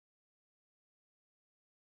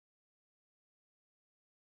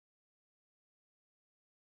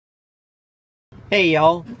Hey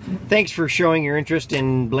y'all, thanks for showing your interest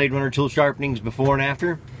in Bladerunner tool sharpenings before and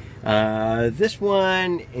after. This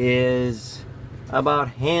one is about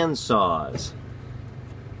hand saws.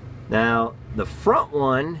 Now the front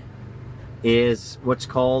one is what's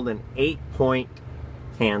called an 8-point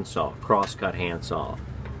handsaw, crosscut handsaw.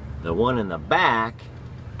 The one in the back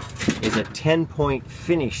is a 10-point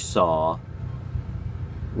finish saw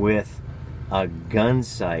with a gun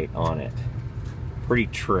sight on it. Pretty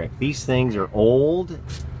trick. These things are old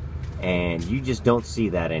and you just don't see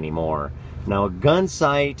that anymore. Now a gun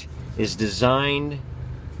sight is designed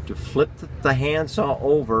to flip the handsaw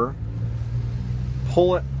over,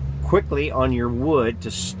 pull it quickly on your wood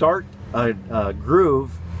to start a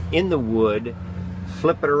groove in the wood,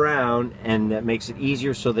 flip it around, and that makes it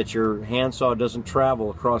easier so that your handsaw doesn't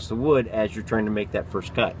travel across the wood as you're trying to make that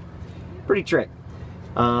first cut. Pretty trick.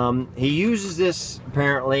 He uses this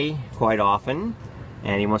apparently quite often,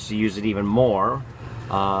 and he wants to use it even more.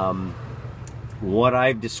 What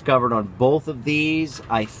I've discovered on both of these,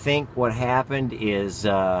 I think what happened is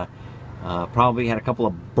probably had a couple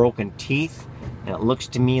of broken teeth, and it looks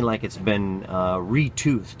to me like it's been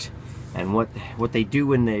retoothed. And what they do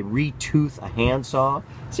when they retooth a handsaw,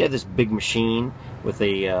 see, I have this big machine with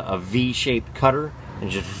a V-shaped cutter,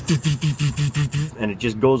 and it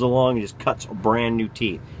just goes along and just cuts brand new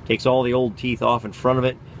teeth. Takes all the old teeth off in front of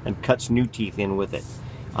it and cuts new teeth in with it.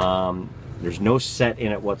 There's no set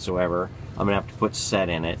in it whatsoever. I'm gonna have to put set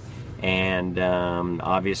in it, and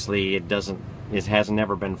obviously it hasn't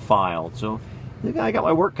ever been filed, so I got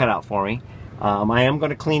my work cut out for me. I am going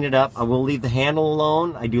to clean it up. I will leave the handle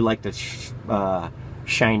alone. I do like to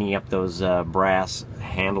shiny up those brass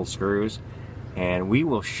handle screws, and we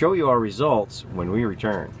will show you our results when we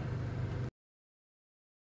return.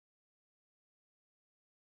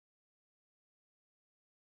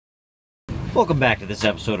 Welcome back to this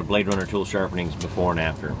episode of Bladerunner Tool Sharpenings Before and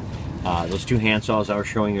After. Those two handsaws I was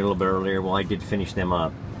showing you a little bit earlier, well, I did finish them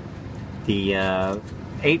up. The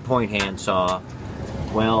 8-point handsaw,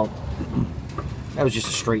 well, that was just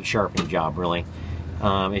a straight sharpening job, really.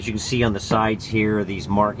 As you can see on the sides here, these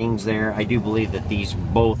markings there, I do believe that these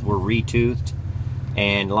both were retoothed.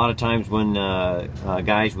 And a lot of times when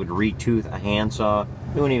guys would retooth a handsaw,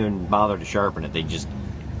 they wouldn't even bother to sharpen it. They just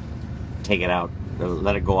take it out,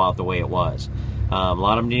 let it go out the way it was. A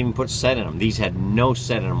lot of them didn't even put set in them. These had no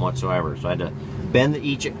set in them whatsoever. So I had to bend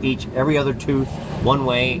every other tooth one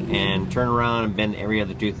way and turn around and bend every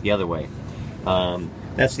other tooth the other way.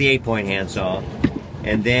 That's the 8-point handsaw.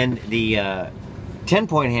 And then the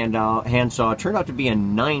 10-point handsaw turned out to be a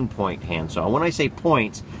 9-point handsaw. When I say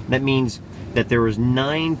points, that means that there was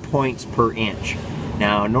 9 points per inch.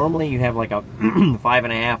 Now, normally you have like a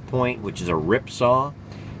 5.5 point, which is a rip saw,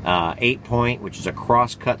 8 point, which is a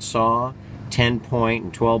cross-cut saw, 10 point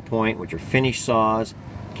and 12 point, which are finish saws.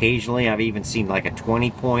 Occasionally, I've even seen like a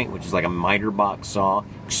 20 point, which is like a miter box saw,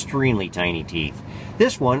 extremely tiny teeth.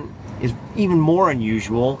 This one is even more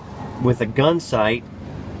unusual with a gun sight,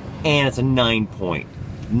 and it's a 9-point.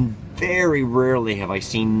 Very rarely have I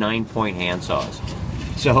seen 9-point handsaws.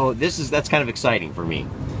 So that's kind of exciting for me.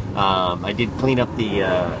 I did clean up the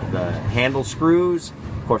handle screws.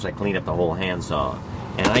 Of course, I cleaned up the whole handsaw.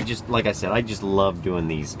 And I just, like I said, I just love doing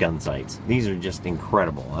these gun sights. These are just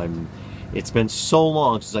incredible. It's been so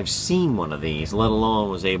long since I've seen one of these, let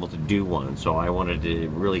alone was able to do one. So I wanted to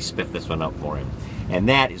really spiff this one up for him. And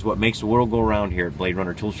that is what makes the world go around here at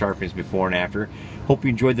Bladerunner Tool Sharpenings Before and After. Hope you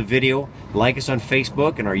enjoyed the video. Like us on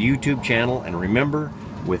Facebook and our YouTube channel. And remember,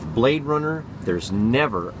 with Bladerunner, there's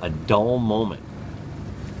never a dull moment.